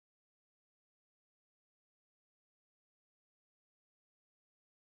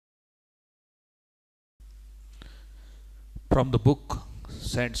From the book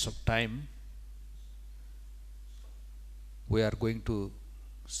Sands of Time, we are going to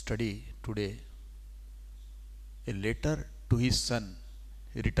study today a letter to his son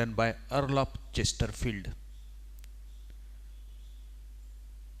written by Earl of Chesterfield.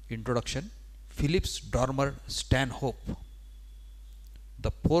 Introduction. Phillips Dormer Stanhope,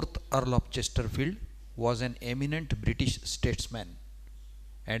 the fourth Earl of Chesterfield, was an eminent British statesman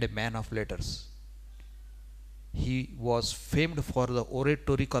and a man of letters. He was famed for the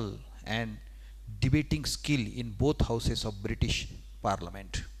oratorical and debating skill in both houses of British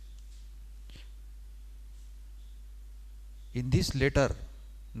Parliament. In this letter,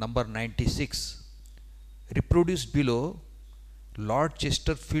 number 96, reproduced below, Lord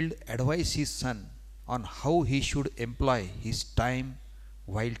Chesterfield advised his son on how he should employ his time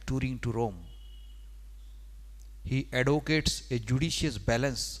while touring to Rome. He advocates a judicious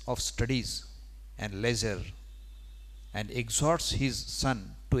balance of studies and leisure and exhorts his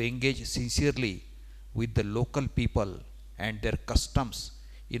son to engage sincerely with the local people and their customs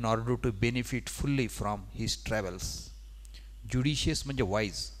in order to benefit fully from his travels. Judicious म्हणजे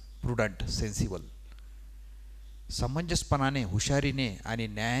wise, prudent, sensible. समंजसपणाने, हुशारीने आणि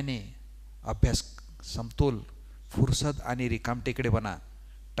न्यायाने अभ्यास, समतोल, फुरसद आणि रिकामटेकडेपणा,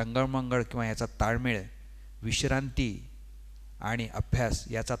 टंगळमंगळ किंवा याचा ताळमेळ, विश्रांती आणि अभ्यास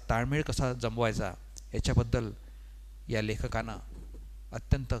याचा ताळमेळ कसा जमवायचा याच्याबद्दल या लेखकानं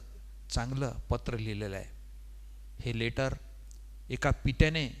अत्यंत चांगलं पत्र लिहिलेलं आहे. हे लेटर एका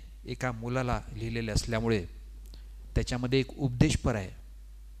पित्याने एका मुलाला लिहिलेले असल्यामुळे त्याच्यामध्ये एक उपदेशपर आहे,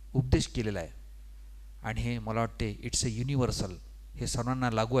 उपदेश केलेला आहे. आणि हे मला वाटते इट्स अ युनिव्हर्सल, हे सर्वांना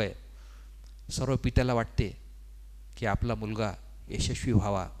लागू आहे. सर्व पित्याला वाटते की आपला मुलगा यशस्वी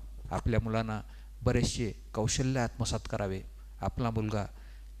व्हावा, आपल्या मुलांना बरेचसे कौशल्य आत्मसात करावे, आपला मुलगा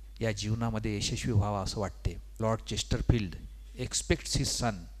या जीवनामध्ये यशस्वी व्हावा असं वाटते. Lord Chesterfield expects his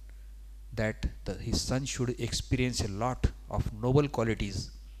son that his son should experience a lot of noble qualities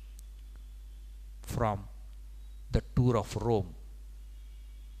from the tour of Rome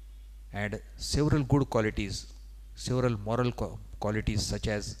and several good qualities, several moral qualities such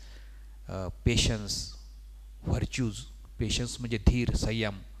as patience, virtues. Patience म्हणजे धीर,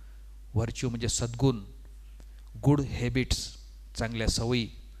 संयम. Virtue म्हणजे सद्गुण, good habits, चांगल्या सवयी.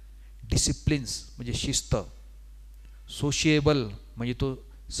 Disciplines म्हणजे शिस्त. Sociable म्हणजे तो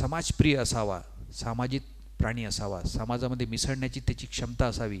समाजप्रिय असावा, सामाजिक प्राणी असावा, समाजामध्ये मिसळण्याची त्याची क्षमता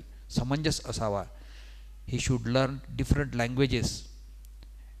असावी, समंजस असावा. ही should learn different languages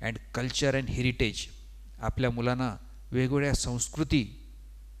and culture and heritage. आपल्या मुलांना वेगवेगळ्या संस्कृती,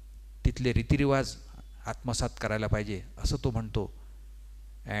 तिथले रीतिरिवाज आत्मसात करायला पाहिजे असं तो म्हणतो.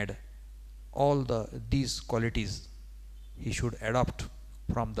 And all these qualities he should adopt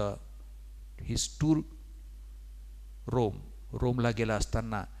from his tour रोमला गेला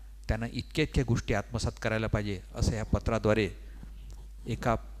असताना त्यानं इतक्या इतक्या गोष्टी आत्मसात करायला पाहिजे असं ह्या पत्राद्वारे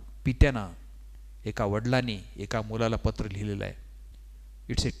एका पित्यानं, एका वडिलांनी एका मुलाला पत्र लिहिलेलं आहे.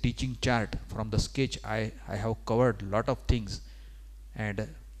 It's a teaching chart from the sketch. I have covered lot of things and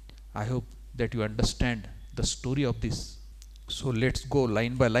I hope that you understand the story of this. So let's go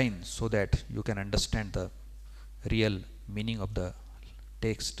line by line so that you can understand the real meaning of the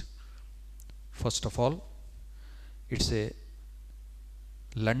text. First of all, it's a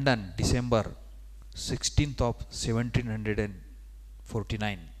London, December 16th of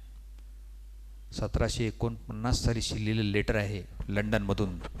 1749. 1749 साली लिहिलेलं letter आहे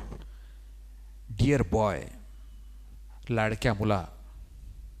लंडनमधून. Dear boy, लाडक्या मुला.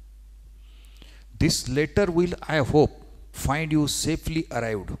 दिस letter will I hope find you safely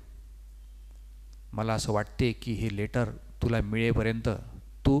arrived. मला असं वाटते की हे लेटर तुला मिळेपर्यंत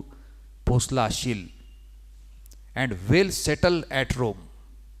तू पोचला असशील. And well settle at Rome.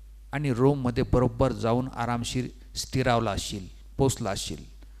 आणि रोममध्ये बरोबर जाऊन आरामशीर स्थिरावला असशील, पोचला असशील.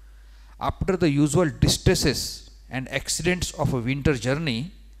 After the usual distresses and accidents of a winter journey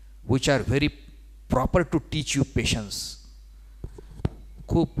which are very proper to teach you patience.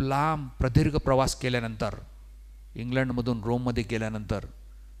 खूप लांब प्रदीर्घ प्रवास केल्यानंतर, इंग्लंडमधून रोममध्ये गेल्यानंतर,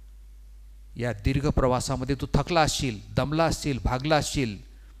 या दीर्घ प्रवासामध्ये तू थकला असशील, दमला असशील, भागला असशील.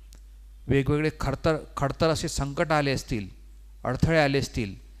 वेगवेगळे खडतर असे संकट आले असतील, अडथळे आले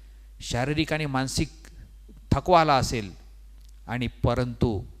असतील, शारीरिक आणि मानसिक थकवा आला असेल. आणि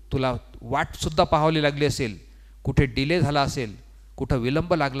परंतु तुला वाटसुद्धा पाहावी लागली असेल, कुठे डिले झाला असेल, कुठं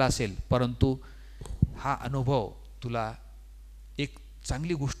विलंब लागला असेल. परंतु हा अनुभव तुला एक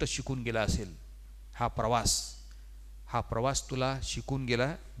चांगली गोष्ट शिकून गेला असेल. हा प्रवास तुला शिकून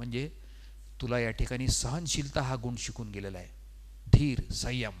गेला म्हणजे तुला या ठिकाणी सहनशीलता हा गुण शिकून गेलेला आहे. धीर,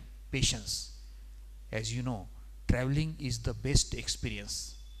 संयम, patience. As you know, travelling is the best experience.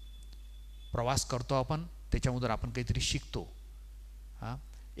 प्रवास करतो आपण, त्याच्यामधून आपण काहीतरी शिकतो. हां,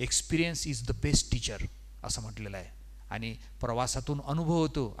 experience is the best teacher असं म्हटलेलं आहे. आणि प्रवासातून अनुभव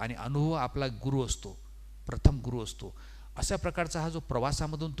होतो आणि अनुभव आपला गुरु असतो, प्रथम गुरु असतो. अशा प्रकारचा हा जो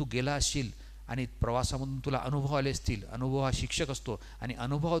प्रवासामधून तू गेला असशील आणि प्रवासामधून तुला अनुभव आले असतील, अनुभव हा शिक्षक असतो आणि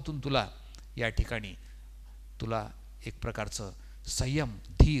अनुभवातून तुला या ठिकाणी तुला एक प्रकारचं संयम,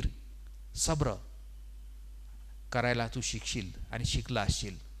 धीर, सब्र करायला तू शिकशील आणि शिकला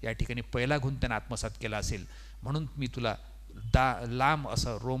असशील. या ठिकाणी पहिला गुण त्यानं आत्मसात केला असेल, म्हणून मी तुला लांब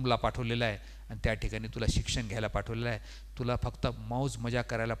असं रोमला पाठवलेलं आहे आणि त्या ठिकाणी तुला शिक्षण घ्यायला पाठवलेलं आहे. तुला फक्त मौज मजा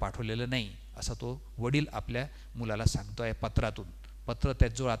करायला पाठवलेलं नाही, असं तो वडील आपल्या मुलाला सांगतो आहे पत्रातून. पत्र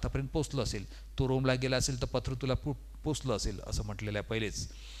त्याचजवळ आतापर्यंत पोचलं असेल, तो रोमला गेला असेल तर पत्र तुला पोचलं असेल असं म्हटलेलं आहे पहिलेच.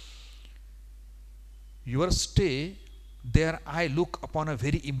 Your stay there I look upon a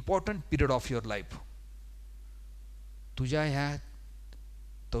very important period of your life. तुझ्या ह्या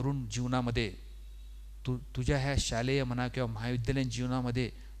तरुण जीवनामध्ये, तुझ्या ह्या शालेय म्हणा किंवा महाविद्यालयीन जीवनामध्ये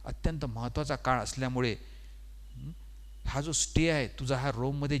अत्यंत महत्त्वाचा काळ असल्यामुळे हा जो स्टे आहे तुझा, हा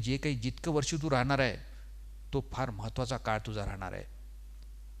रोममध्ये जे काही जितकं वर्ष तू राहणार आहे तो फार महत्त्वाचा काळ तुझा राहणार आहे.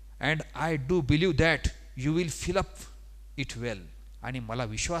 And I do believe that you will fill up it वेल. आणि मला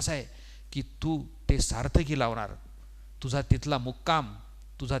विश्वास आहे की तू ते सार्थकी लावणार. तुझा तिथला मुक्काम,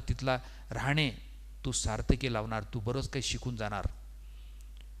 तुझा तिथला राहणे तू सार्थकी लावणार. तू बरंच काही शिकून जाणार.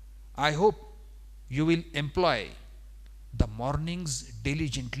 I hope you will employ the mornings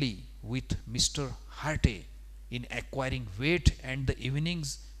diligently with Mr. Harte in acquiring weight and the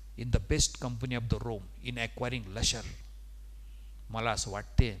evenings in the best company of the Rome in acquiring leisure. मला असं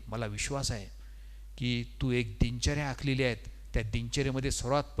वाटते, मला विश्वास आहे की तू एक दिनचर्या आखलेली आहे. त्या दिनचर्येमध्ये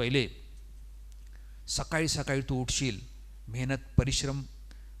सर्वात पहिले सकाळी सकाळी तू उठशील, मेहनत परिश्रम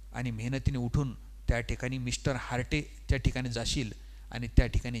आणि मेहनतीने उठून त्या ठिकाणी मिस्टर हार्टेच्या ठिकाणी जाशील आणि त्या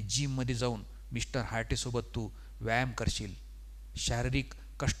ठिकाणी जिममध्ये जाऊन मिस्टर हार्टेसोबत तू व्यायाम करशील, शारीरिक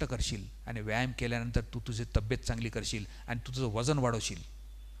कष्ट करशील आणि व्यायाम केल्यानंतर तू तुझी तब्येत चांगली करशील आणि तुझं वजन वाढवशील,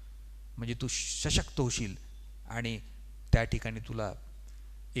 म्हणजे तू सशक्त होशील. आणि त्या ठिकाणी तुला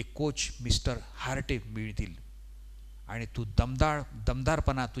एक कोच मिस्टर हार्टे मिळतील आणि तू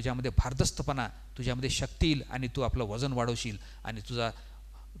दमदारपणा, तुझ्यामध्ये भारदस्तपणा, तुझ्यामध्ये शक्ती येईल आणि तू आपलं वजन वाढवशील आणि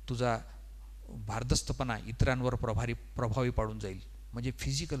तुझा भारदस्तपणा इतरांवर प्रभावी पाडून जाईल. म्हणजे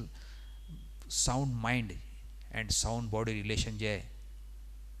physical sound mind and sound body relation जे आहे,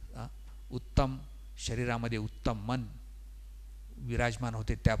 उत्तम शरीरामध्ये उत्तम मन विराजमान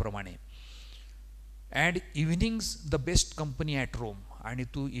होते त्याप्रमाणे. And इव्हिनिंग्स the best company at Rome. आणि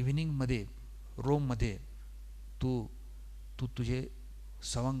तू इव्हिनिंगमध्ये रोममध्ये तुझे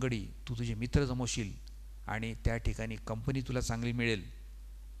सवंगडी, तुझे मित्र जमवशील आणि त्या ठिकाणी कंपनी तुला चांगली मिळेल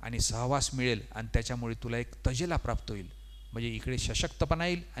आणि सहवास मिळेल आणि त्याच्यामुळे तुला एक तजेला प्राप्त होईल. म्हणजे इकडे सशक्तपणा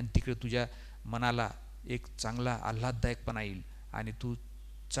येईल आणि तिकडे तुझ्या मनाला एक चांगला आल्हाददायकपणा येईल आणि तू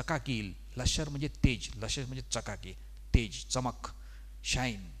चकाकी येईल. लशर म्हणजे तेज, लशर म्हणजे चकाकी, तेज, चमक,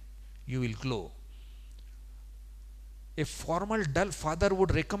 shine. You will glow. A formal dull father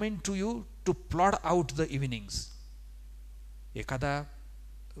would recommend to you to ploughed out the इव्हिनिंग्स. एखादा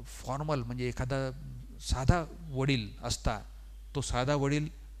फॉर्मल म्हणजे एखादा साधा वडील असता, तो साधा वडील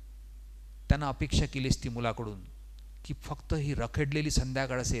त्यानं अपेक्षा केली असती मुलाकडून की फक्त ही रखडलेली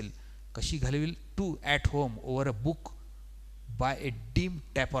संध्याकाळ असेल कशी घालवेल. To at home over a book by A dim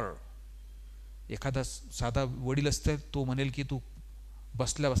tapper. एखादा साधा वडील असतं, तो म्हणेल की तू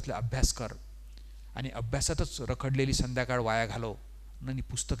बसल्या बसल्या अभ्यास कर आणि अभ्यासातच रखडलेली संध्याकाळ वाया घालव आणि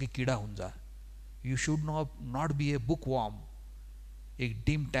पुस्तकी किडा होऊन जा. You should not be a book warm. एक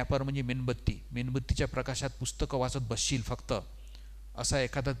डीम टॅपर म्हणजे मेणबत्ती, मेणबत्तीच्या प्रकाशात पुस्तकं वाचत बसशील फक्त, असा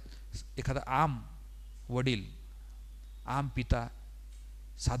एखादा आम वडील, आम पिता,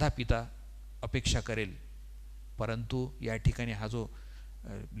 साधा पिता अपेक्षा करेल. परंतु या ठिकाणी हा जो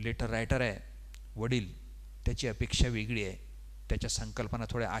लेटर रायटर आहे वडील, त्याची अपेक्षा वेगळी आहे. त्याच्या संकल्पना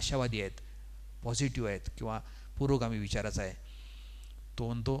थोड्या आशावादी आहेत, पॉझिटिव्ह आहेत किंवा पुरोगामी विचाराचा आहे. तो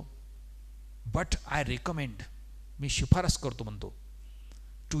म्हणतो बट आय रेकमेंड, मी शिफारस करतो म्हणतो,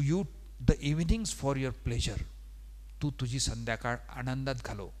 to you the इव्हिनिंग्स for your pleasure. तू तुझी संध्याकाळ आनंदात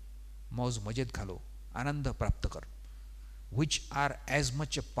घालव, मौज मजेत घालव, आनंद प्राप्त कर. Which are as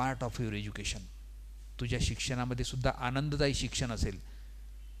much a part of your education. तुझ्या शिक्षणामध्ये सुद्धा आनंददायी शिक्षण असेल.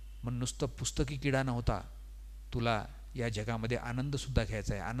 मग नुसतं पुस्तकी किडा न होता तुला या जगामध्ये आनंदसुद्धा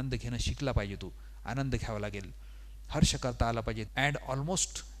घ्यायचा आहे. आनंद घेणं शिकला पाहिजे. तू आनंद घ्यावा लागेल, हर्ष करता आला पाहिजे. And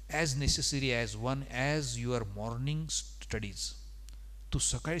almost as necessary as one as your morning studies. तू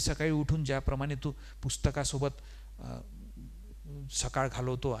सकाळी सकाळी उठून ज्याप्रमाणे तू पुस्तकासोबत सकाळ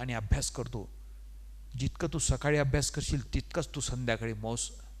घालवतो आणि अभ्यास करतो, जितकं तू सकाळी अभ्यास करशील तितकंच तू संध्याकाळी मौज,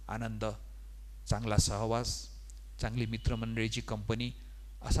 आनंद, चांगला सहवास, चांगली मित्रमंडळीची कंपनी,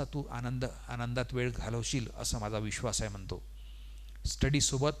 असा तू आनंदात वेळ घालवशील असा माझा विश्वास आहे म्हणतो.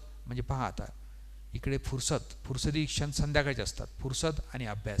 स्टडीसोबत म्हणजे पहा आता इकडे फुरसती क्षण संध्याकाळचे असतात. फुरसत आणि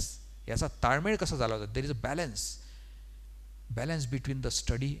अभ्यास याचा ताळमेळ कसा झाला होता. There is a balance between the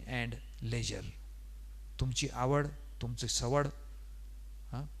study and ledger. तुमची आवड, तुमची सवड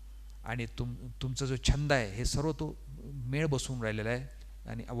आणि तुमचा जो छंद आहे हे सर्व तो मेळ बसून राहिलेला आहे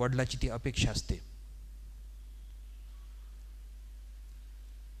आणि वडिलाची ती अपेक्षा असते.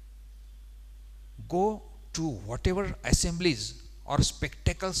 Go to what ever assemblies और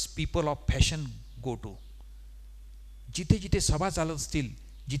spectacles people of fashion go to. जिथे जिथे सभा चालत असतील,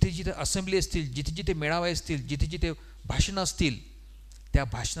 जिथे जिथे असेंब्ली असतील, जिथे जिथे मेळावे असतील, जिथे जिथे भाषणं असतील, त्या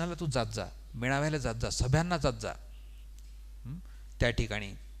भाषणाला तू जात जा, मेळाव्याला जात जा, सभ्यांना जात जा. त्या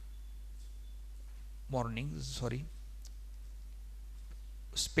ठिकाणी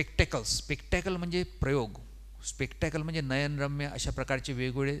स्पेक्टॅकल म्हणजे प्रयोग, स्पेक्टॅकल म्हणजे नयनरम्य अशा प्रकारचे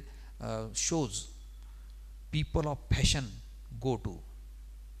वेगवेगळे shows. People of fashion go to,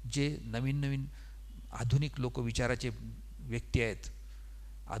 जे नवीन नवीन आधुनिक लोकविचाराचे व्यक्ती आहेत,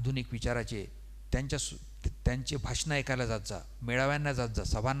 आधुनिक विचाराचे, त्यांचे भाषणं ऐकायला जात जा, मेळाव्यांना जात जा,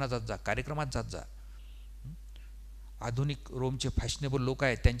 सभांना जात जा, कार्यक्रमात जात जा. आधुनिक रोमचे फॅशनेबल लोक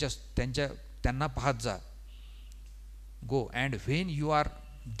आहेत त्यांना पाहत जा. Go and when you R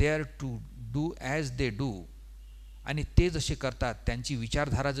there to do as they do, आणि ते जसे करतात त्यांची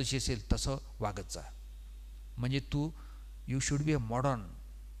विचारधारा जशी असेल तसं वागत जा. म्हणजे you should be a modern,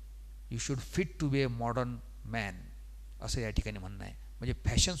 you should fit to be a modern man, असं या ठिकाणी म्हणणं आहे. म्हणजे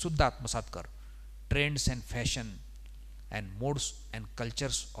फॅशनसुद्धा आत्मसात कर. Trends and fashion and modes and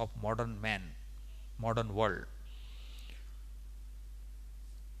cultures of modern man, modern world.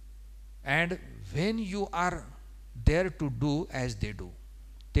 And when you R there to do as they do,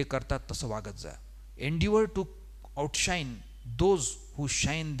 ते करतात तसं वागत जा. एन्डिवर to आउटशाईन those who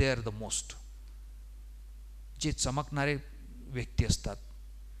shine there the most. जे चमकणारे व्यक्ती असतात,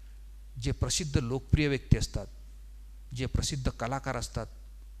 जे प्रसिद्ध लोकप्रिय व्यक्ती असतात, जे प्रसिद्ध कलाकार असतात,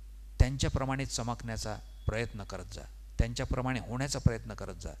 त्यांच्याप्रमाणे चमकण्याचा प्रयत्न करत जा, त्यांच्याप्रमाणे होण्याचा प्रयत्न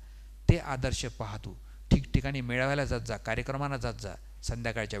करत जा. ते आदर्श पाहतो. ठिकठिकाणी मेळाव्याला जात जा, कार्यक्रमांना जात जा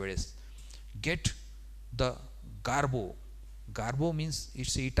संध्याकाळच्या वेळेस. Get the Garbo means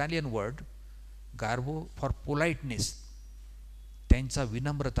it's a Italian word. Garbo for politeness. त्यांचा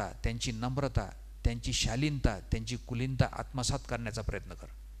विनम्रता, त्यांची नम्रता, त्यांची शालीनता, त्यांची कुलीनता आत्मसात करण्याचा प्रयत्न कर.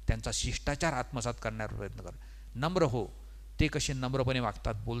 त्यांचा शिष्टाचार आत्मसात करण्याचा प्रयत्न कर. नम्र हो. ते कसे नम्रपणे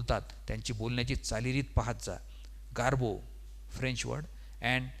वागतात, बोलतात, त्यांची बोलण्याची चालीरीत पाहत जा. Garbo French word.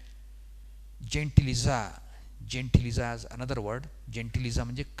 And जेंटिलिझा is another word. जेंटिलिझा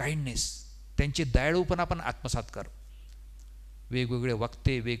म्हणजे काइंडनेस. त्यांची दयाळूपणा पण आत्मसात कर. वेगवेगळे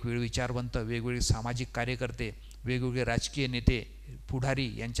वक्ते, वेगवेगळे विचारवंत, वेगवेगळे सामाजिक कार्यकर्ते, वेगवेगळे राजकीय नेते,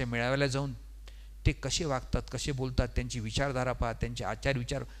 पुढारी यांच्या मेळाव्याला जाऊन ते कसे वागतात, कसे बोलतात, त्यांची विचारधारा पहा, त्यांचे आचार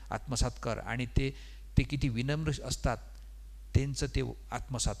विचार आत्मसात कर. आणि ते किती विनम्र असतात त्यांचं ते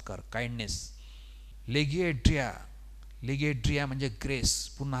आत्मसात कर. काइंडनेस. लेगिएड्रिया म्हणजे ग्रेस.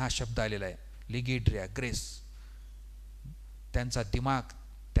 पुन्हा हा शब्द आलेला आहे. लेगिएड्रिया, ग्रेस. त्यांचा दिमाग,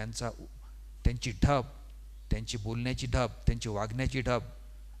 त्यांची ढब, त्यांची बोलण्याची ढब, त्यांची वागण्याची ढब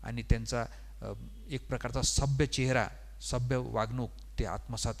आणि त्यांचा एक प्रकारचा सभ्य चेहरा, सभ्य वागणूक ते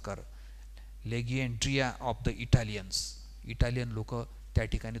आत्मसात कर. लेगिएड्रिया ऑफ द इटालियन्स. इटालियन लोक त्या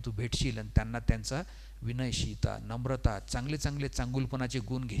ठिकाणी तू भेटशील आणि त्यांना त्यांचा विनयशीलता, नम्रता, चांगले चांगुलपणाचे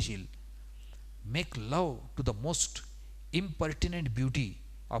गुण घेशील. Make love to the most इम्पर्टिनंट beauty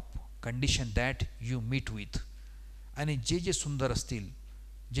of condition that you meet with. आणि जे सुंदर असतील,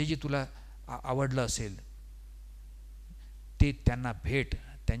 जे तुला आवडलं असेल ते त्यांना भेट,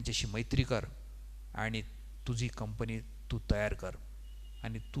 त्यांच्याशी मैत्री कर आणि तुझी कंपनी तू तयार कर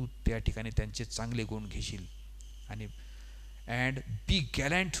आणि तू त्या ठिकाणी त्यांचे चांगले गुण घेशील. आणि and B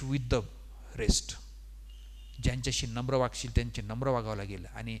गॅलंट with the rest. ज्यांच्याशी नम्र वागशील त्यांचे नम्र वागावं लागेल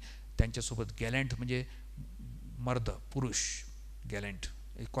आणि त्यांच्यासोबत गॅलंट म्हणजे मर्द, पुरुष, गॅलंट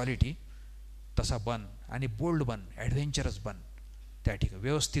क्वालिटी तसा बन. आणि बोल्ड बन, ॲडव्हेंचरस बन. त्या ठिकाणी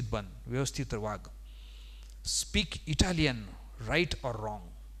व्यवस्थित वाग. Speak Italian right or wrong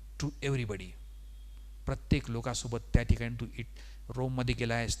to everybody. प्रत्येक लोकांसोबत त्या ठिकाणी तू रोममध्ये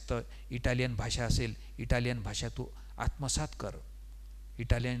गेला आहेस तर इटालियन भाषा असेल, इटालियन भाषा तू आत्मसात कर.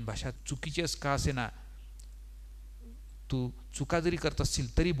 इटालियन भाषा चुकीचीच का असे ना, तू चुका जरी करत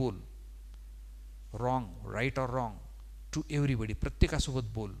असतील तरी बोल. Right or wrong to everybody,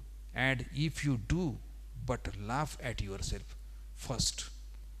 प्रत्येकासोबत बोल. And if you do but laugh at your self first,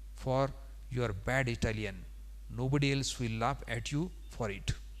 for you R bad Italian, nobody else will laugh at you for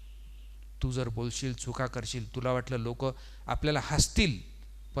it. तू जर बोलशील, चुका करशील, तुला वाटलं लोक आपल्याला हसतील,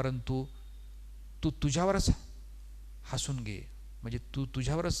 परंतु तू तुझ्यावरच हसून घे. म्हणजे तू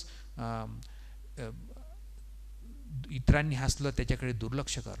तुझ्यावरच इतरांनी हसलं त्याच्याकडे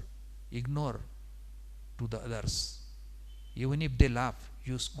दुर्लक्ष कर. Ignore to the others. Even if they laugh,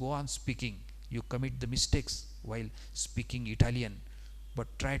 you go on speaking. You commit the mistakes while speaking Italian, but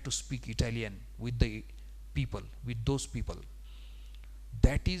try to speak Italian with the people, with those people.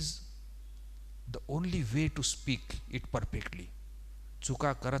 That is the only way to speak it perfectly.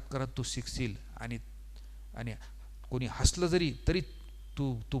 चुका करत करत तू शिकशील, आणि आणि कोणी हसलं जरी तरी तू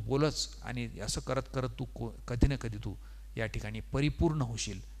तू बोलच, आणि असं करत करत तू कधी ना कधी तू या ठिकाणी परिपूर्ण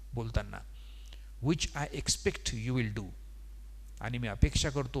होशील बोलताना. Which I expect you will do. आणि मी अपेक्षा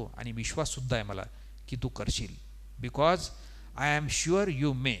करतो आणि विश्वाससुद्धा आहे मला की तू करशील. Because I am sure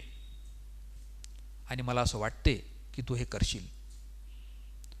you may. आणि मला असं वाटते की तू हे करशील.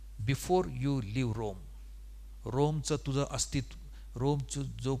 Before you leave Rome. रोमचं तुझं अस्तित्व, रोमचं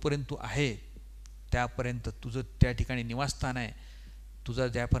जोपर्यंत तू आहे त्यापर्यंत तुझं त्या ठिकाणी निवासस्थान आहे, तुझा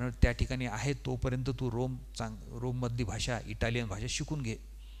ज्यापर्यंत त्या ठिकाणी आहे तोपर्यंत तू रोममधली भाषा, इटालियन भाषा शिकून घे.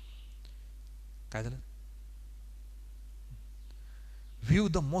 काय झालं? View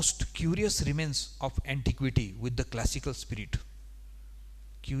the most curious remains of antiquity with the classical spirit.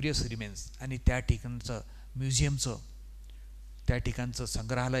 Curious remains. आणि त्या ठिकाणचं म्युझियमचं, त्या ठिकाणचं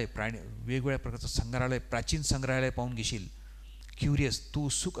संग्रहालय, वेगवेगळ्या प्रकारचं संग्रहालय, प्राचीन संग्रहालय पाहून घेशील. क्युरियस, तू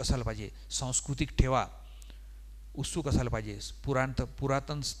उत्सुक असायला पाहिजे. सांस्कृतिक ठेवा, उत्सुक असायला पाहिजे.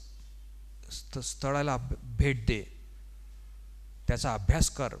 पुरातन स्थळाला भेट दे, त्याचा अभ्यास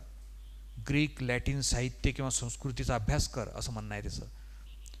कर. ग्रीक, लॅटिन साहित्य किंवा संस्कृतीचा अभ्यास कर, असं म्हणणं आहे त्याचं.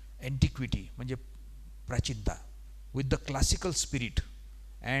 एंटिक्विटी म्हणजे प्राचीनता. With the classical spirit,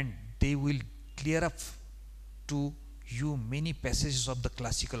 and they will clear up to you many passages of the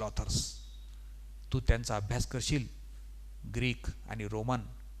classical authors. तू त्यांचा अभ्यास करशील, ग्रीक आणि रोमन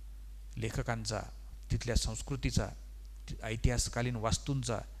लेखकांचा, तिथल्या संस्कृतीचा, ऐतिहासिककालीन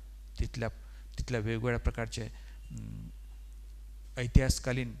वास्तूंचा, तिथल्या वेगवेगळ्या प्रकारचे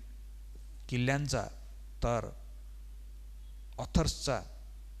ऐतिहासिककालीन किल्ल्यांचा, तर ऑथर्सचा,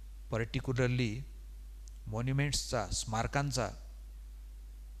 पर्टिक्युलरली मॉन्युमेंट्सचा, स्मारकांचा,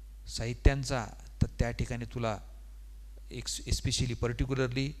 साहित्यांचा. तर त्या ठिकाणी तुला especially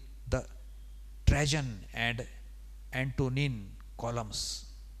particularly the ट्रॅजन and अँटोनिन columns,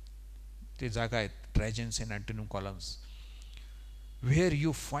 ते जागा आहेत, ट्रॅजन्स and अँटोनिन columns, where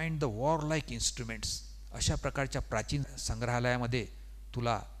you find the war like instruments. अशा प्रकारच्या प्राचीन संग्रहालयामध्ये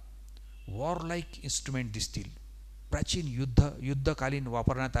तुला वॉर लाईक इन्स्ट्रुमेंट दिसतील. प्राचीन युद्धकालीन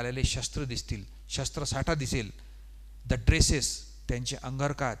वापरण्यात आलेले शस्त्र दिसतील, शस्त्रसाठा दिसेल. द ड्रेसेस, त्यांचे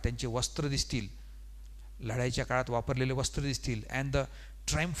अंगरखा, त्यांचे वस्त्र दिसतील, लढाईच्या काळात वापरलेले वस्त्र दिसतील. अँड द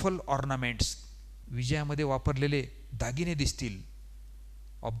ट्रायम्फल ऑर्नामेंट्स, विजयामध्ये वापरलेले दागिने दिसतील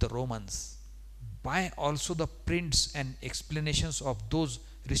of the Romans. Bye also the prints and एक्सप्लेनेशन्स of those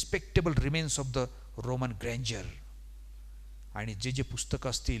respectable remains of the Roman ग्रँजर. आणि जे जे पुस्तकं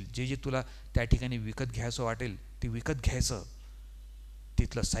असतील, जे जे तुला त्या ठिकाणी विकत घ्यायचं वाटेल ते विकत घ्यायचं,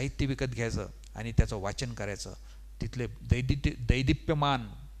 तिथलं साहित्य विकत घ्यायचं आणि त्याचं वाचन करायचं. तिथले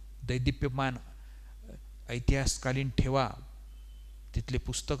दैदिप्यमान ऐतिहासिककालीन ठेवा, तिथले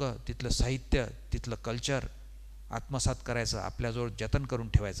पुस्तकं, तिथलं साहित्य, तिथलं कल्चर आत्मसात करायचं, आपल्याजवळ जतन करून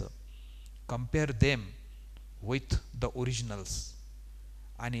ठेवायचं. Compare them with the originals.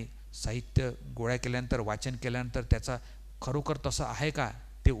 आणि साहित्य गोळा केल्यानंतर, वाचन केल्यानंतर त्याचा खरोखर तसं आहे का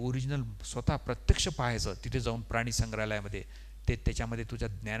ते ओरिजिनल स्वतः प्रत्यक्ष पाहायचं तिथे जाऊन प्राणी संग्रहालयामध्ये. त्याच्यामध्ये तुझ्या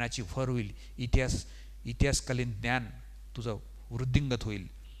ज्ञानाची भर होईल. इतिहासकालीन ज्ञान तुझं वृद्धिंगत होईल.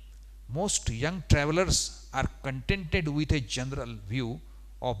 Most young travellers R contented with a general view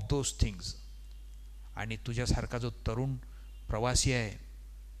of those things. आणि तुझ्यासारखा जो तरुण प्रवासी आहे,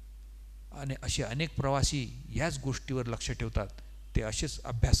 आणि असे अनेक प्रवासी ह्याच गोष्टीवर लक्ष ठेवतात, ते असेच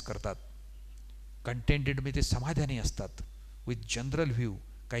अभ्यास करतात. कंटेंटेड म्हणजे ते समाधानी असतात. विथ जनरल व्ह्यू,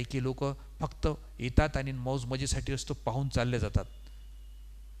 काही लोक फक्त येतात आणि मौज मजेसाठी असतो पाहून चालले जातात,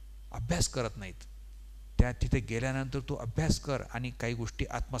 अभ्यास करत नाहीत. त्या तिथे गेल्यानंतर तू अभ्यास कर आणि काही गोष्टी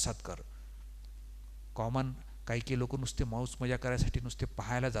आत्मसात कर. कॉमन काही लोक नुसते मौज मजा करायसाठी नुसते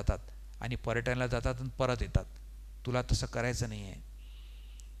पाहायला जातात आणि पर्यटनाला जातात आणि परत येतात. तुला तसं करायचं नाही आहे.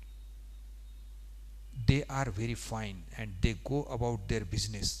 They are very fine and they go about their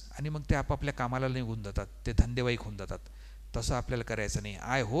business. आणि मग ते आपापल्या कामाला निघून जातात, ते धंदेवाईक होऊन जातात. तसं आपल्याला करायचं नाही.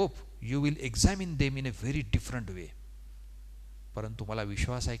 I hope you will examine them in a very different वे. परंतु मला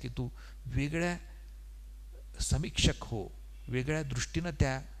विश्वास आहे की तू वेगळ्या समीक्षक हो, वेगळ्या दृष्टीनं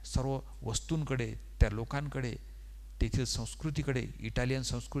त्या सर्व वस्तूंकडे, त्या लोकांकडे, तेथील संस्कृतीकडे, इटालियन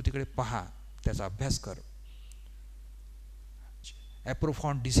संस्कृतीकडे पहा, त्याचा अभ्यास कर.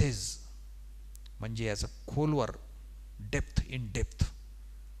 ॲप्रोफॉन्ड डिसेज म्हणजे याचं खोलवर, depth in depth,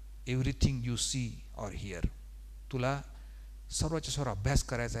 everything you see or here. तुला सर्वाच्या सर्व अभ्यास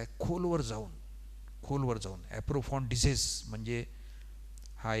करायचा आहे खोलवर जाऊन, खोलवर जाऊन. ॲप्रोफॉन्ड डिसेज म्हणजे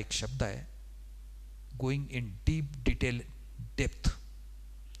हा एक शब्द आहे. Going in deep detail, depth,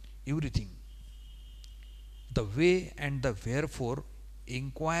 everything. The way and the वेअरफोर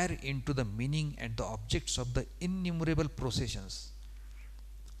inquire in to the meaning and the objects of the इनन्युमरेबल प्रोसेशन्स.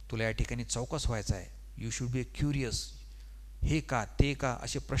 तुला या ठिकाणी चौकस व्हायचा आहे. You should be curious. हे का, ते का,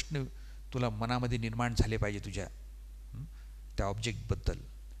 असे प्रश्न तुला मनामध्ये निर्माण झाले पाहिजे तुझ्या त्या ऑब्जेक्टबद्दल.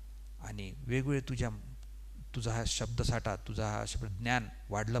 आणि वेगवेगळे तुझा हा शब्दसाठा, तुझा हा शब्द ज्ञान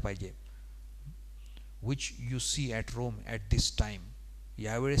वाढलं पाहिजे. Which you see at Rome at this time.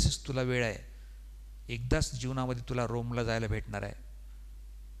 यावेळेसच तुला वेळ आहे. एकदाच जीवनामध्ये तुला रोमला जायला भेटणार आहे.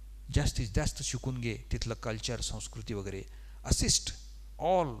 जास्तीत जास्त शिकून घे तिथलं कल्चर, संस्कृती वगैरे. Assist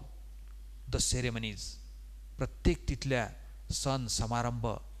all the ceremonies. प्रत्येक तिथल्या सण समारंभ,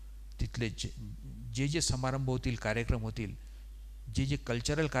 तिथले जे जे समारंभ होतील, कार्यक्रम होतील, जे जे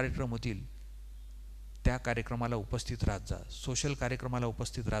कल्चरल कार्यक्रम होतील, त्या कार्यक्रमाला उपस्थित राहत जा. सोशल कार्यक्रमाला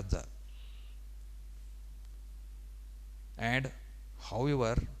उपस्थित राहत जा. And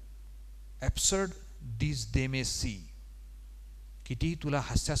हाऊएव्हर absurd these they may C. कितीही तुला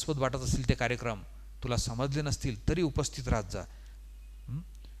हास्यास्पद वाटत असतील ते कार्यक्रम, तुला समजले नसतील तरी उपस्थित राहत जा.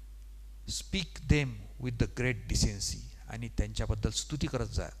 Speak them with the great decency. आणि त्यांच्याबद्दल स्तुती करत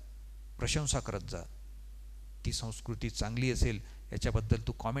जा, प्रशंसा करत जा. ती संस्कृती चांगली असेल याच्याबद्दल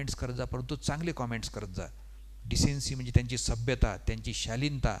तू कॉमेंट्स करत जा, परंतु चांगले कॉमेंट्स करत जा. डिसेन्सी म्हणजे त्यांची सभ्यता, त्यांची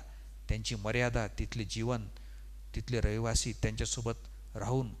शालीनता, त्यांची मर्यादा, तिथले जीवन, तिथले रहिवासी, त्यांच्यासोबत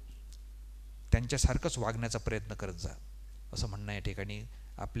राहून त्यांच्यासारखंच वागण्याचा प्रयत्न करत जा, असं म्हणणं या ठिकाणी.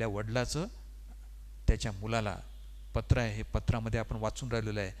 आपल्या वडिलाचं त्याच्या मुलाला पत्र आहे. हे पत्रामध्ये आपण वाचून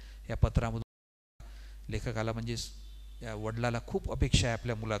राहिलेलं आहे. या पत्रामधून लेखकाला म्हणजे या वडिलाला खूप अपेक्षा आहे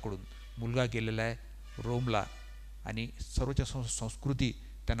आपल्या मुलाकडून. मुलगा गेलेला आहे रोमला आणि सर्वच्या संस्कृती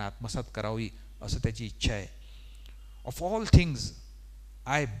त्यांना आत्मसात करावी असं त्याची इच्छा आहे. Of all things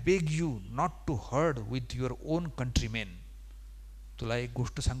I beg you not to heard with your on countrymen. तुला एक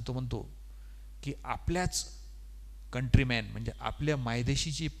गोष्ट सांगतो, म्हणतो की आपल्याच कंट्रीमॅन म्हणजे आपल्या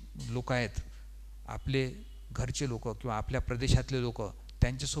मायदेशीची लोक आहेत, आपले घरचे लोक किंवा आपल्या प्रदेशातले लोक,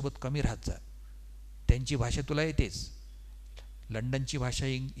 त्यांच्यासोबत कमी राहत जा. त्यांची भाषा तुला येतेच, लंडनची भाषा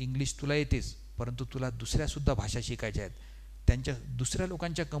इंग्लिश तुला येतेच, परंतु तुला दुसऱ्यासुद्धा भाषा शिकायच्या आहेत. त्यांच्या दुसऱ्या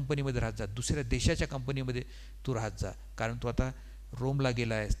लोकांच्या कंपनीमध्ये राहत जा, दुसऱ्या देशाच्या कंपनीमध्ये तू राहत जा. कारण तू आता रोमला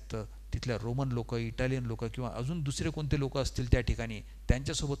गेला आहेस तर तिथल्या रोमन लोक, इटालियन लोक किंवा अजून दुसरे कोणते लोक असतील त्या ठिकाणी,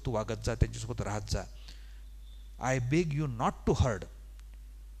 त्यांच्यासोबत तू वागत जा, त्यांच्यासोबत राहत जा. I beg you not to heard.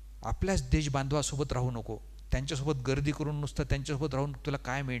 आपल्याच देश बांधवासोबत राहू नको. त्यांच्यासोबत गर्दी करून नुसतं त्यांच्यासोबत राहून तुला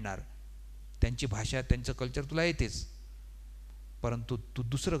काय मिळणार. त्यांची भाषा, त्यांचं कल्चर तुला येतेच, परंतु तू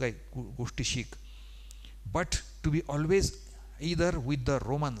दुसरं काही गोष्टी शिक. But to be always either with the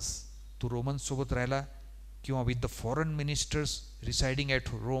Romans. तू रोमन्ससोबत राहायला किंवा with the foreign ministers residing at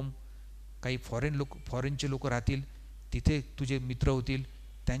Rome. काही फॉरेनचे लोक राहतील तिथे, तुझे मित्र होतील,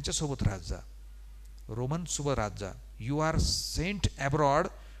 त्यांच्यासोबत राहत जा, रोमन्ससोबत राहत जा. You R Saint abroad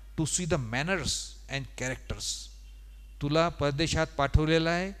to see the manners and characters. तुला परदेशात पाठवलेलं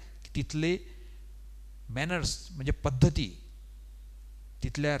आहे तिथले मॅनर्स म्हणजे पद्धती,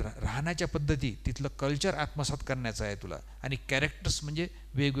 तिथल्या राहण्याच्या पद्धती, तिथलं कल्चर आत्मसात करण्याचं आहे तुला. आणि कॅरेक्टर्स म्हणजे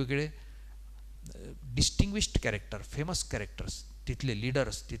वेगवेगळे डिस्टिंग्विश्ड कॅरेक्टर, फेमस कॅरेक्टर्स, तिथले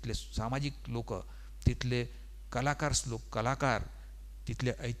लीडर्स, तिथले सामाजिक लोक, तिथले कलाकार,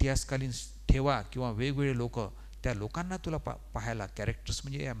 तिथले ऐतिहासिकालीन ठेवा किंवा वेगवेगळे लोक, त्या लोकांना तुला पाहायला. कॅरेक्टर्स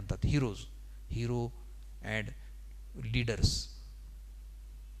म्हणजे या म्हणतात hero and leaders.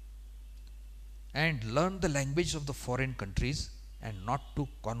 And learn the language of the foreign countries and not to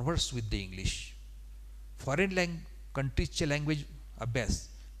converse with the English. Foreign कंट्रीजचे language अभ्यास,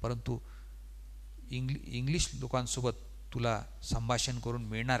 परंतु इंग्लिश लोकांसोबत तुला संभाषण करून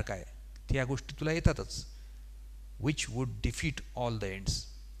मिळणार काय, त्या गोष्टी तुला येतातच. Which wood defeat all the ends.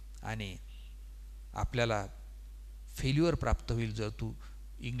 आणि आपल्याला फेल्युअर प्राप्त होईल जर तू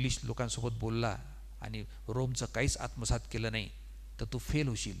इंग्लिश लोकांसोबत बोलला आणि रोमचं काहीच आत्मसात केलं नाही तर तू फेल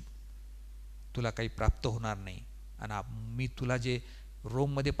होशील, तुला काही प्राप्त होणार नाही. आणि मी तुला जे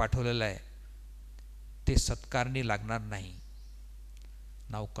रोममध्ये पाठवलेलं आहे ते सत्कारणी लागणार नाही.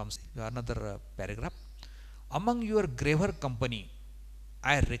 नाव comes another paragraph. Among your ग्रेव्हर company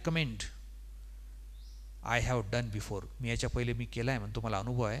I recommend I have done before, मी याच्या पहिले मी केला आहे म्हणतो, मला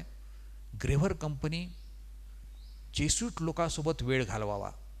अनुभव आहे. ग्रेव्हर कंपनी जेसूट लोकांसोबत वेळ घालवावा,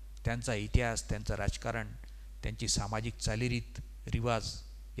 त्यांचा इतिहास, त्यांचं राजकारण, त्यांची सामाजिक चालीरीत रिवाज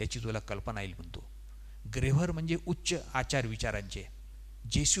याची तुला कल्पना येईल म्हणतो. ग्रेव्हर म्हणजे उच्च आचार विचारांचे,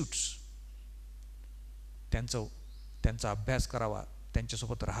 जेसूट्स त्यांचा अभ्यास करावा,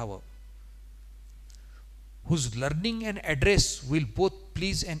 त्यांच्यासोबत राहावं. Whose learning and address will both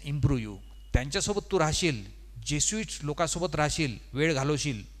please and improve you, त्यांच्यासोबत तू राहशील, जेस्युइट्स लोकांसोबत राहशील, वेळ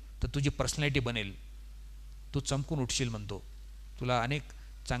घालवशील, तर तुझी पर्सनॅलिटी बनेल, तू चमकून उठशील म्हणतो. तुला अनेक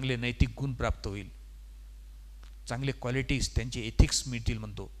चांगले नैतिक गुण प्राप्त होईल, चांगले क्वालिटीज, त्यांचे एथिक्स मिळतील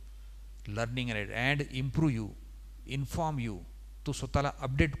म्हणतो. Learning and improve you, inform you, तू स्वतःला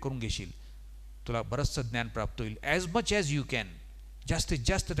अपडेट करून घेशील, तुला बरंचसं ज्ञान प्राप्त होईल. As much as you can, जास्तीत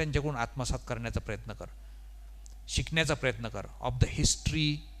जास्त त्यांच्याकडून आत्मसात करण्याचा प्रयत्न कर, शिकण्याचा प्रयत्न कर. Of the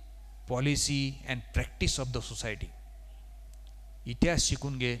history, policy and practice of the society, इतिहास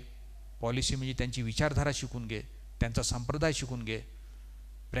शिकून घे, पॉलिसी म्हणजे त्यांची विचारधारा शिकून घे, त्यांचा संप्रदाय शिकून घे,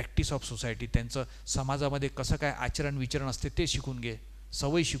 प्रॅक्टिस ऑफ सोसायटी, त्यांचं समाजामध्ये कसं काय आचरण विचरण असते ते शिकून घे,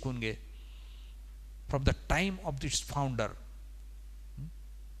 सवय शिकून घे. From the time of this founder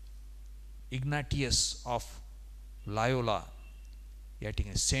Ignatius of लायोला, या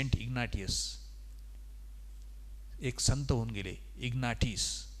ठिकाणी सेंट इग्नाटियस एक संत होऊन गेले. इग्नाटिस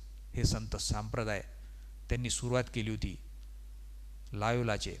हे संत संप्रदाय त्यांनी सुरुवात केली होती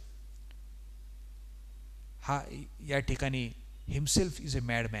लायोलाचे. हा या ठिकाणी himself is a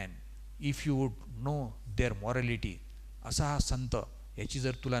मॅडमॅन if you would know there morality, असा हा संत, याची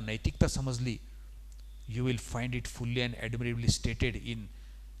जर तुला नैतिकता समजली, you will find it fully and ॲडमिरेबली stated in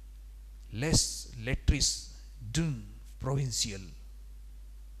less लेट्रिस डून प्रोव्हिन्शियल.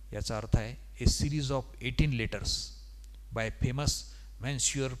 याचा अर्थ आहे ए series of 18 letters bye famous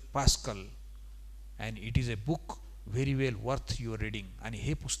मॅन्स्युअर pascal and it is a book very well worth your reading. आणि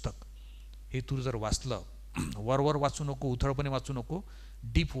हे पुस्तक, हे तू जर वाचलं, वरवर वाचू नको, उथळपणे वाचू नको,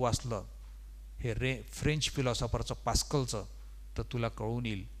 डीप वाचलं हे फ्रेंच फिलॉसॉफरचं पास्कलचं, तर तुला कळून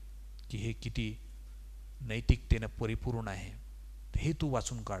येईल की हे किती नैतिकतेनं परिपूर्ण आहे. हे तू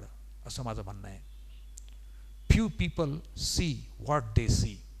वाचून काढ, असं माझं म्हणणं आहे. Few people see what they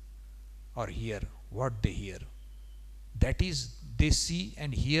C or hear what they hear, that is they see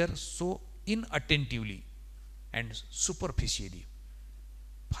and hear so inattentively and superficially.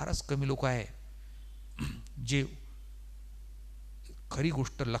 फारच कमी लोक आहे जे खरी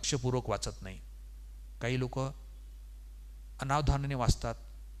गोष्ट लक्षपूर्वक वाचत नाही. काही लोक अनावधानाने वाचतात,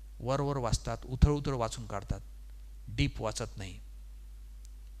 वरवर वाचतात, उथळ वाचून काढतात, डीप वाचत नाही.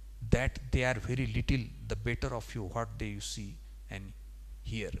 that they are very little the better of you what they you see and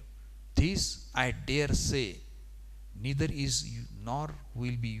hear. This I dare say neither is nor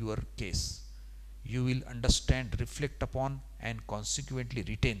will be your case. You will understand, reflect upon and consequently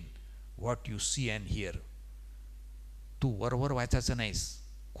retain what you see and hear. तू वरवर वाचायचं नाहीस,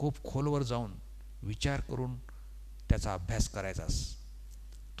 खूप खोलवर जाऊन विचार करून त्याचा अभ्यास करायचास.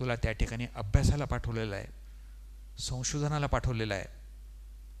 तुला त्या ठिकाणी अभ्यासाला पाठवलेलं आहे, संशोधनाला पाठवलेलं आहे.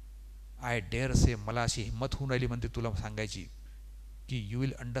 आय डेअर से, मला अशी हिंमत होऊन राहिली म्हणते तुला सांगायची की यू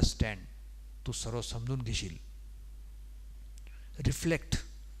विल अंडरस्टँड, तू सर्व समजून घेशील. रिफ्लेक्ट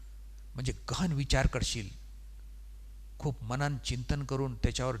म्हणजे गहन विचार करशील, खूप मनन चिंतन करून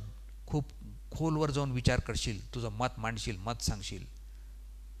त्याच्यावर खूप खोलवर जाऊन विचार करशील, तुझं मत मांडशील, मत सांगशील,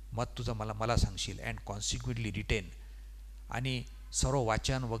 मत तुझं मला सांगशील. अँड कॉन्सिक्वेंटली रिटेन, आणि सर्व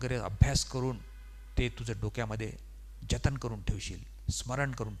वाचन वगैरे अभ्यास करून ते तुझं डोक्यामध्ये जतन करून ठेवशील,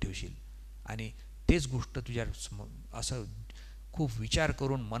 स्मरण करून ठेवशील. आणि तेच गोष्ट तुझ्या असं खूप विचार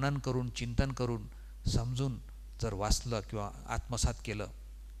करून, मनन करून, चिंतन करून, समजून जर वाचलं किंवा आत्मसात केलं,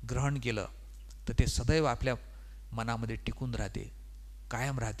 ग्रहण केलं, तर ते सदैव आपल्या मनामध्ये टिकून राहते,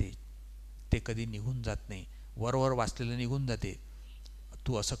 कायम राहते, ते कधी निघून जात नाही. वरवर वाचलेलं निघून जाते.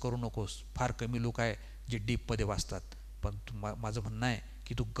 तू असं करू नकोस. फार कमी लोक आहे जे डीपमध्ये वाचतात, पण माझं म्हणणं आहे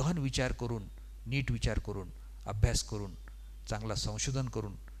की तू गहन विचार करून, नीट विचार करून, अभ्यास करून, चांगला संशोधन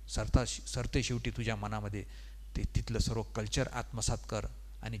करून सरते शेवटी तुझ्या मनामध्ये ते तिथलं सर्व कल्चर आत्मसात कर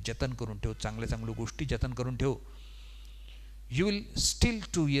आणि जतन करून ठेव, चांगल्या चांगल्या गोष्टी जतन करून ठेव. You will still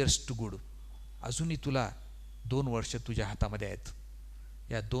 2 years to good. अजूनही तुला 2 वर्ष तुझ्या हातामध्ये आहेत.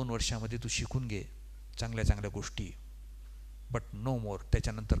 या 2 वर्षामध्ये तू शिकून घे चांगल्या चांगल्या गोष्टी, बट नो मोर.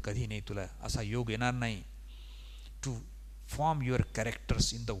 त्याच्यानंतर कधी नाही तुला असा योग येणार नाही to form your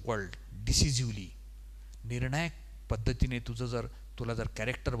characters in the world डिसिजिव्हली. निर्णायक पद्धतीने तुला जर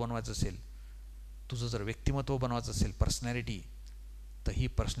कॅरेक्टर बनवायचं असेल, तुझं जर व्यक्तिमत्व बनवायचं असेल, पर्सनॅलिटी, तर ही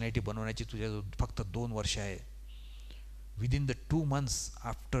पर्सनॅलिटी बनवण्याची तुझ्याजवळ फक्त 2 वर्ष आहे. Within the 2 months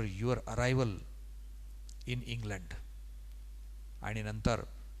after your arrival in England. आणि नंतर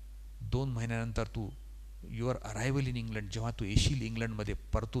 2 महिन्यानंतर तू युअर अरायवल इन इंग्लंड, जेव्हा तू येशील इंग्लंडमध्ये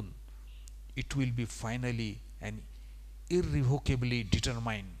परतून, it will be finally and इररिव्होकेबली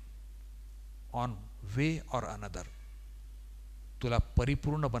determined on way or another. तुला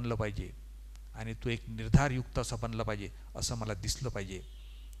परिपूर्ण बनलं पाहिजे आणि तू एक निर्धारयुक्त असं बनलं पाहिजे असं मला दिसलं पाहिजे.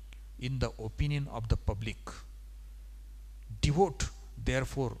 In the opinion of the public, devote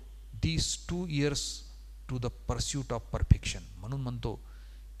therefore these 2 years to the pursuit of perfection. म्हणून म्हणतो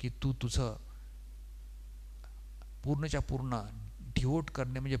की तू तुझं पूर्णच्या पूर्ण डिवोट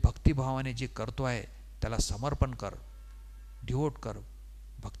करणे म्हणजे भक्तिभावाने जे करतो आहे त्याला समर्पण कर, डिवोट कर,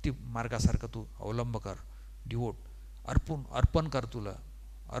 भक्ती मार्गासारखं तू अवलंब कर, डिवोट अर्पण कर, तुला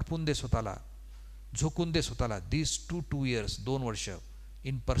अर्पून दे स्वतःला, झोकून दे स्वतःला. दिस 2 years 2 वर्ष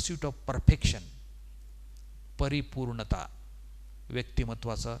इन परस्यूट ऑफ परफेक्शन, परिपूर्णता,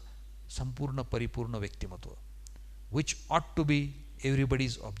 व्यक्तिमत्वाचं संपूर्ण परिपूर्ण व्यक्तिमत्व. विच ऑट टू बी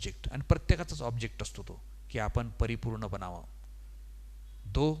एव्हरीबडीज ऑब्जेक्ट. आणि प्रत्येकाचाच ऑब्जेक्ट असतो तो की आपण परिपूर्ण बनावं.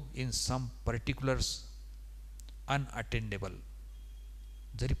 दो इन सम पर्टिक्युलर्स अनअटेंडेबल.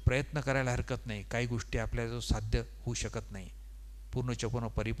 जरी प्रयत्न करायला हरकत नाही, काही गोष्टी आपल्याला साध्य होऊ शकत नाही, पूर्णच्या पूर्ण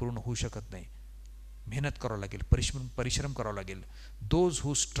परिपूर्ण होऊ शकत नाही, मेहनत करावं लागेल, परिश्रम करावा लागेल. दोज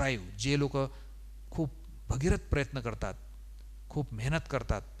हू स्ट्राईव्ह, जे लोक खूप भगीरथ प्रयत्न करतात, खूप मेहनत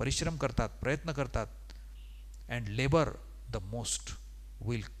करतात, परिश्रम करतात, प्रयत्न करतात, and labour the most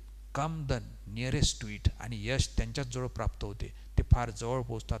will come the nearest to it. आणि यश त्यांच्याच जवळ प्राप्त होते, ते फार जवळ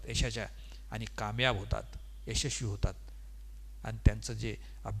पोचतात यशाच्या आणि कामयाब होतात, यशस्वी होतात, आणि त्यांचं जे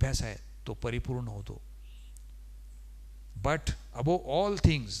अभ्यास आहे तो परिपूर्ण होतो. But above all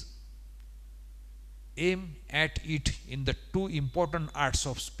things M at it in the 2 important arts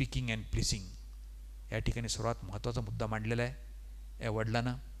of speaking and प्लीसिंग. या ठिकाणी सर्वात महत्त्वाचा मुद्दा मांडलेला आहे या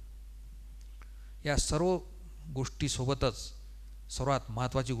वडिलांना. या सर्व गोष्टीसोबतच सर्वात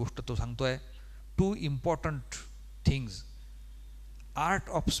महत्त्वाची गोष्ट तो सांगतो आहे, 2 important things, art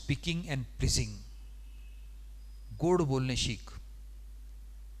of speaking and प्लीसिंग. गोड बोलणे शिक,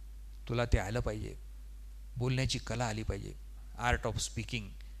 तुला ते आलं पाहिजे, बोलण्याची कला आली पाहिजे. Art of speaking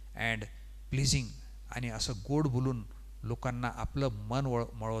and pleasing. आणि असं गोड बोलून लोकांना आपलं मन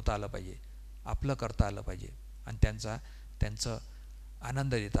वळवता आलं पाहिजे, आपलं करता आलं पाहिजे, आणि त्यांचं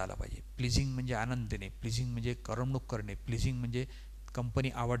आनंद देता आला पाहिजे. प्लीजिंग म्हणजे आनंद देणे, प्लीजिंग म्हणजे करमणूक करणे, प्लीजिंग म्हणजे कंपनी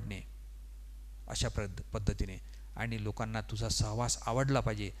आवडणे, अशा पद्धतीने. आणि लोकांना तुझा सहवास आवडला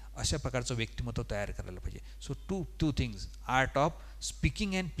पाहिजे, अशा प्रकारचं व्यक्तिमत्व तयार करायला पाहिजे. So two things, art of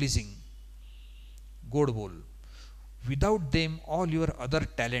speaking and pleasing, गोड बोल. Without them all your other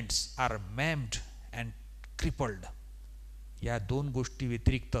talents R मॅम्ड and crippled. या 2 गोष्टी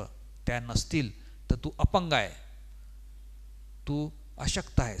व्यतिरिक्त त्या नसतील तर तू अपंग आहे, तू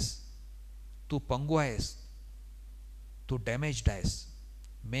अशक्त आहेस, तू पंगू आहेस, तू डॅमेज्ड आहेस.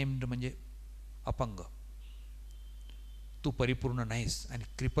 मेम्ड म्हणजे अपंग, तू परिपूर्ण नाहीस, आणि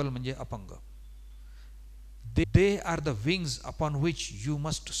क्रिपल म्हणजे अपंग. They are the wings upon which you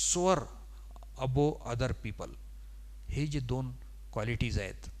must Zoar above other people. हे जे 2 क्वालिटीज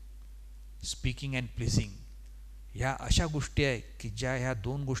आहेत, स्पीकिंग अँड प्लीजिंग, ह्या अशा गोष्टी आहे की ज्या ह्या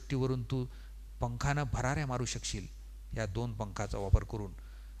 2 गोष्टीवरून तू पंखानं भराऱ्या मारू शकशील, या 2 पंखाचा वापर करून.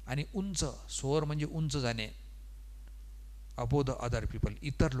 आणि उंच, सोअर म्हणजे उंच जाणे, अबो द अदर पीपल,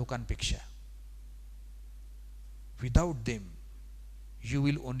 इतर लोकांपेक्षा. Without them you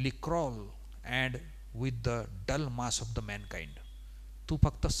will only crawl and with the dull mass of the Mankind. तू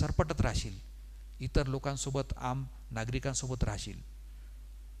फक्त सरपटत राहशील, इतर लोकांसोबत, आम नागरिकांसोबत राहशील.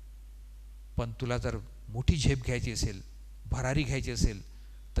 पण तुला जर मोठी झेप घ्यायची असेल, भरारी घ्यायची असेल,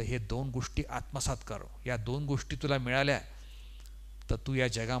 तर हे 2 गोष्टी आत्मसात कर. या 2 गोष्टी तुला मिळाल्या तर तू या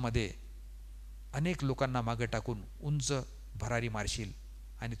जगामध्ये अनेक लोकांना मागे टाकून उंच भरारी मारशील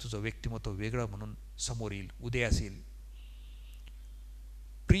आणि तुझं व्यक्तिमत्व वेगळं म्हणून समोर येईल, उदयास येईल.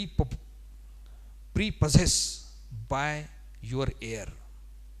 प्रीपझेस by your air,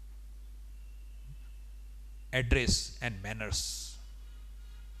 address and manners.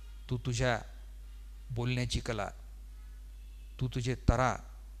 तू तुझ्या बोलण्याची कला, तू तुझे तरा,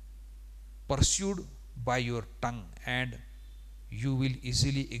 pursued by your tongue and you will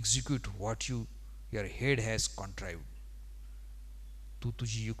easily execute what your head has कॉन्ट्राइव्ड. तू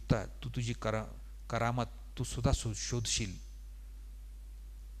तुझी युक्ता, तू तुझी करामत तू स्वतः शोधशील,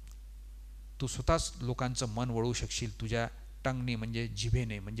 तू स्वतःच लोकांचं मन वळवू शकशील तुझ्या टंगने म्हणजे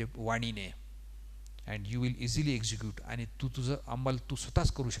जिभेने म्हणजे वाणीने. And you will easily execute, आणि तू तुझं अंमल तू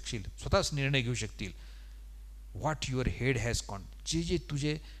स्वतःच करू शकशील, स्वतःच निर्णय घेऊ शकतील. व्हॉट युअर हेड हॅज जे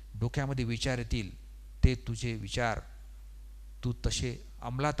तुझे डोक्यामध्ये विचार येतील ते तुझे विचार तू तसे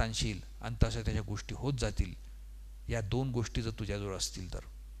अंमलात आणशील आणि तशा त्याच्या गोष्टी होत जातील. या दोन गोष्टी जर तुझ्याजवळ असतील तर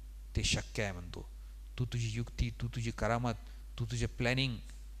ते शक्य आहे म्हणतो. तू तुझी युक्ती, तू तुझी करामत, तू तुझे प्लॅनिंग,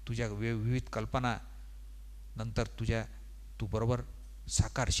 तुझ्या विविध कल्पना नंतर तू बरोबर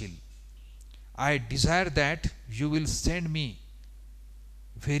साकारशील. I Dzire that you will send me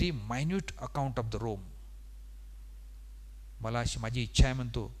very minute account of the Rome. मला अशी माझी इच्छा आहे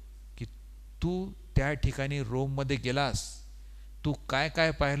म्हणतो की तू त्या ठिकाणी रोममध्ये गेलास, तू काय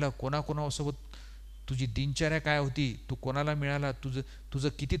काय पाहिलं, कोणाकोणासोबत तुझी दिनचर्या काय होती, तू कोणाला मिळाला, तुझं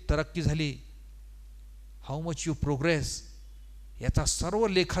किती तरक्की झाली, हाऊ मच यू प्रोग्रेस, याचा सर्व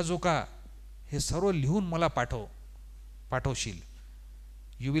लेखाजोखा हे सर्व लिहून मला पाठवशील.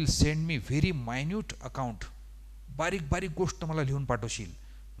 You will send me very minute account, बारीक बारीक गोष्ट मला लिहून पाठवशील.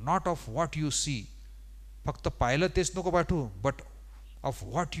 Not of what you see, फक्त पाहिलं तेच नको पाठवू, but of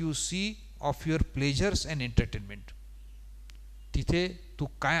what you see of your pleasures and entertainment. तिथे तू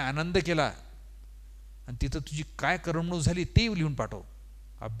काय आनंद केला आणि तिथं तुझी काय करमणूक झाली ते लिहून पाठव.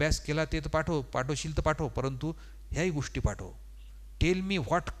 अभ्यास केला ते तर पाठवशील तर पाठव, परंतु ह्याही गोष्टी पाठव. Tell me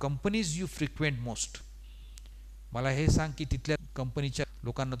what companies you frequent most. मला हे सांग की तिथल्या कंपनीच्या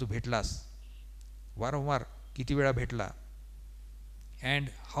लोकांना तू भेटलास, वारंवार किती वेळा भेटला. And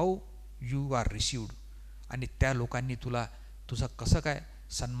how you R received, आणि त्या लोकांनी तुझा कसं काय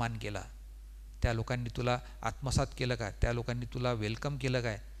सन्मान केला, त्या लोकांनी तुला आत्मसात केलं काय, त्या लोकांनी तुला वेलकम केलं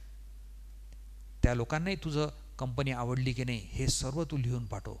काय, त्या लोकांनाही तुझं कंपनी आवडली की नाही, हे सर्व तू लिहून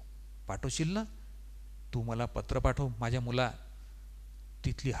पाठवशील ना. तू मला पत्र पाठव माझ्या मुला,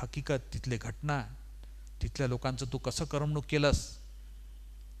 तिथली हकीकत, तिथले घटना, तिथल्या लोकांचं तू कसं करमणूक केलंस,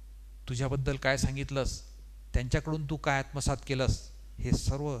 तुझ्याबद्दल काय सांगितलंस, त्यांच्याकडून तू काय आत्मसात केलंस, हे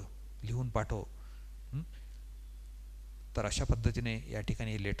सर्व लिहून पाठव. तर अशा पद्धतीने या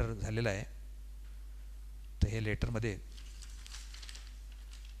ठिकाणी हे लेटर झालेलं आहे. तर हे लेटरमध्ये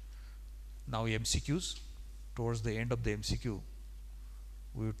नाव MCQs, towards the end of the MCQ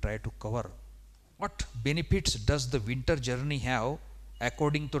we will try to cover what benefits does the winter journey have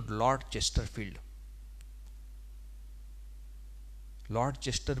according to Lord Chesterfield. Lord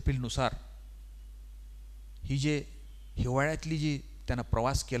Chesterfield नुसार ही जे हिवाळ्यातली जी त्यानं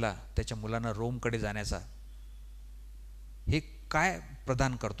प्रवास केला त्याच्या मुलांना रोमकडे जाण्याचा, हे काय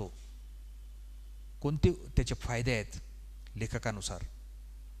प्रदान करतो, कोणते त्याचे फायदे आहेत लेखकानुसार.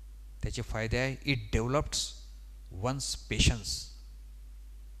 त्याचे फायदे आहे, इट डेव्हलप्स वन्स पेशन्स.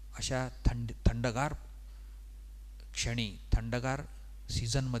 अशा थंडगार क्षणी, थंडगार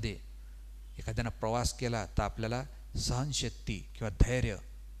सीझनमध्ये एखाद्यानं प्रवास केला तर आपल्याला सहनशक्ती किंवा धैर्य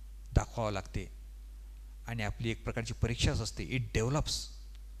दाखवावं लागते आणि आपली एक प्रकारची परीक्षाच असते. इट डेव्हलप्स,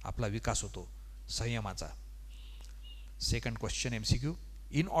 आपला विकास होतो संयमाचा. Second question MCQ,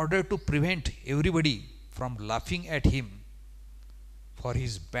 in order to prevent everybody from laughing at him for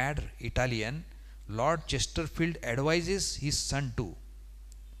his bad Italian, Lord Chesterfield ॲडवाइजेस his son to.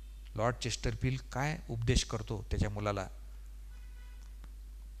 Lord Chesterfield काय उपदेश करतो त्याच्या मुलाला.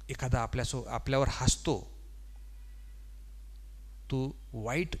 एखादा आपल्यावर हसतो, तू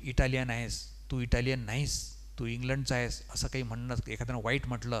वाईट इटालियन आहेस, तू इटालियन नाहीस, तू इंग्लंडचा आहेस, असं काही म्हणणं एखाद्यानं वाईट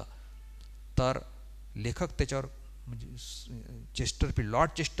म्हटलं तर लेखक त्याच्यावर म्हणजे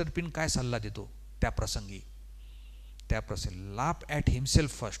लॉर्ड चेस्टरफील्ड काय सल्ला देतो त्या प्रसंगी. Laugh at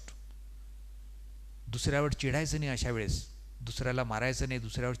himself first. दुसऱ्यावर चिडायचं नाही अशा वेळेस, दुसऱ्याला मारायचं नाही,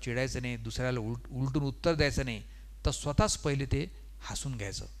 दुसऱ्यावर चिडायचं नाही, दुसऱ्याला उलटून उत्तर द्यायचं नाही, तर स्वतःच पहिले ते हसून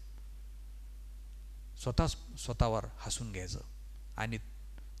घ्यायचं, स्वतःवर हसून घ्यायचं आणि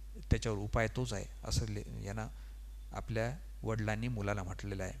त्याच्यावर उपाय तोच आहे असं यांना आपल्या वडिलांनी मुलाला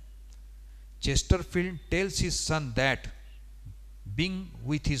म्हटलेलं आहे. Chesterfield tails his son that being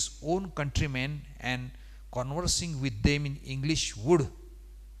with his own countrymen and conversing with them in English would,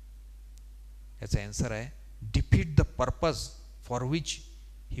 याचा आन्सर आहे, defeat the purpose for which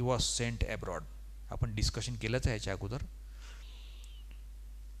he was sent abroad. आपण डिस्कशन केलंच आहे याच्या अगोदर.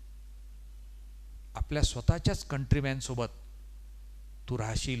 आपल्या स्वतःच्याच कंट्रीमॅन सोबत तू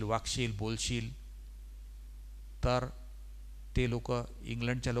राहशील, वागशील, बोलशील तर ते लोक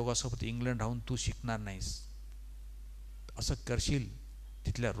इंग्लंडच्या लोकांसोबत इंग्लंड राहून तू शिकणार नाहीस. असं करशील,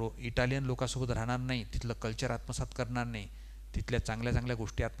 तिथल्या इटालियन लोकांसोबत राहणार नाही, तिथलं कल्चर आत्मसात करणार नाही, तिथल्या चांगल्या चांगल्या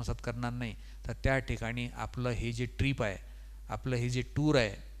गोष्टी आत्मसात करणार नाही, तर त्या ठिकाणी आपलं हे जे ट्रिप आहे, आपलं हे जे टूर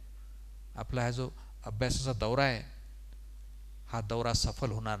आहे, आपला हा जो अभ्यासाचा दौरा आहे, हा दौरा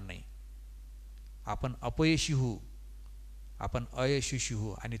सफल होणार नाही. आपण अपयशी होऊ, आपण अयशस्वी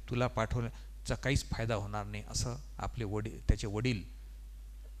होऊ आणि तुला पाठवण्याचा काहीच फायदा होणार नाही, असं आपले त्याचे वडील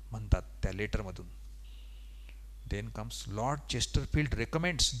म्हणतात त्या लेटरमधून. Then comes Lord Chesterfield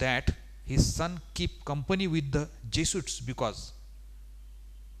recommends that his son keep company with the Jesuits because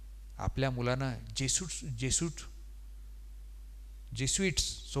आपल्या मुलानं जेस्युइट्स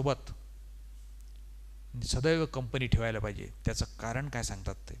सोबत सदैव कंपनी ठेवायला पाहिजे. त्याचं कारण काय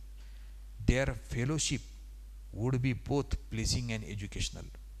सांगतात ते, there fellowship would be both placing and educational.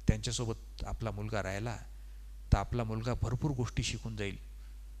 त्यांच्यासोबत आपला मुलगा राहिला तर आपला मुलगा भरपूर गोष्टी शिकून जाईल.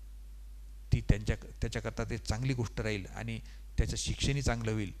 ती त्याच्याकरता ते चांगली गोष्ट राहील आणि त्याचं शिक्षणही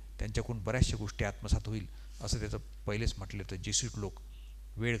चांगलं होईल, त्यांच्याकडून बऱ्याचशा गोष्टी आत्मसात होईल, असं त्याचं पहिलेच म्हटलं तर जेसूट लोक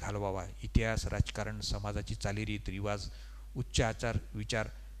वेळ घालवावा, इतिहास, राजकारण, समाजाची चालीरीत रिवाज, उच्च आचार विचार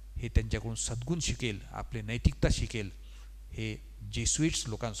हे त्यांच्याकडून सद्गुण शिकेल, आपली नैतिकता शिकेल, हे जेसुइट्स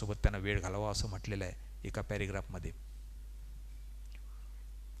लोकांसोबत त्यांना वेळ घालवावा असं म्हटलेलं आहे एका पॅरेग्राफमध्ये.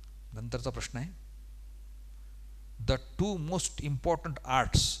 नंतरचा प्रश्न आहे, the two most important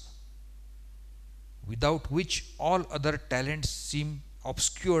arts without which all other talents SIM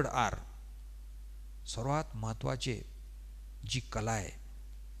ऑब्स्क्युअर्ड R. सर्वात महत्त्वाचे जी कला आहे,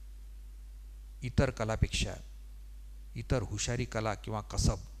 इतर कलापेक्षा, इतर हुशारी कला किंवा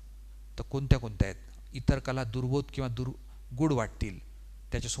कसब तर कोणत्या कोणत्या आहेत, इतर कला दुर्बोध किंवा गुड वाटतील,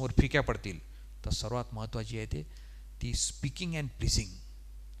 त्याच्यासमोर फिक्या पडतील, तर सर्वात महत्त्वाची आहे ती speaking and pleasing.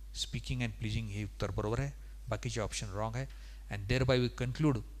 Speaking and pleasing हे उत्तर बरोबर आहे, बाकीचे ऑप्शन रॉंग आहे. And there bye we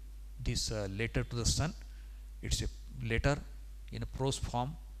conclude this letter to the sun. It's a letter in a prose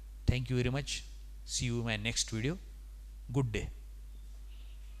form. Thank you very much. See you in my next video. Good day.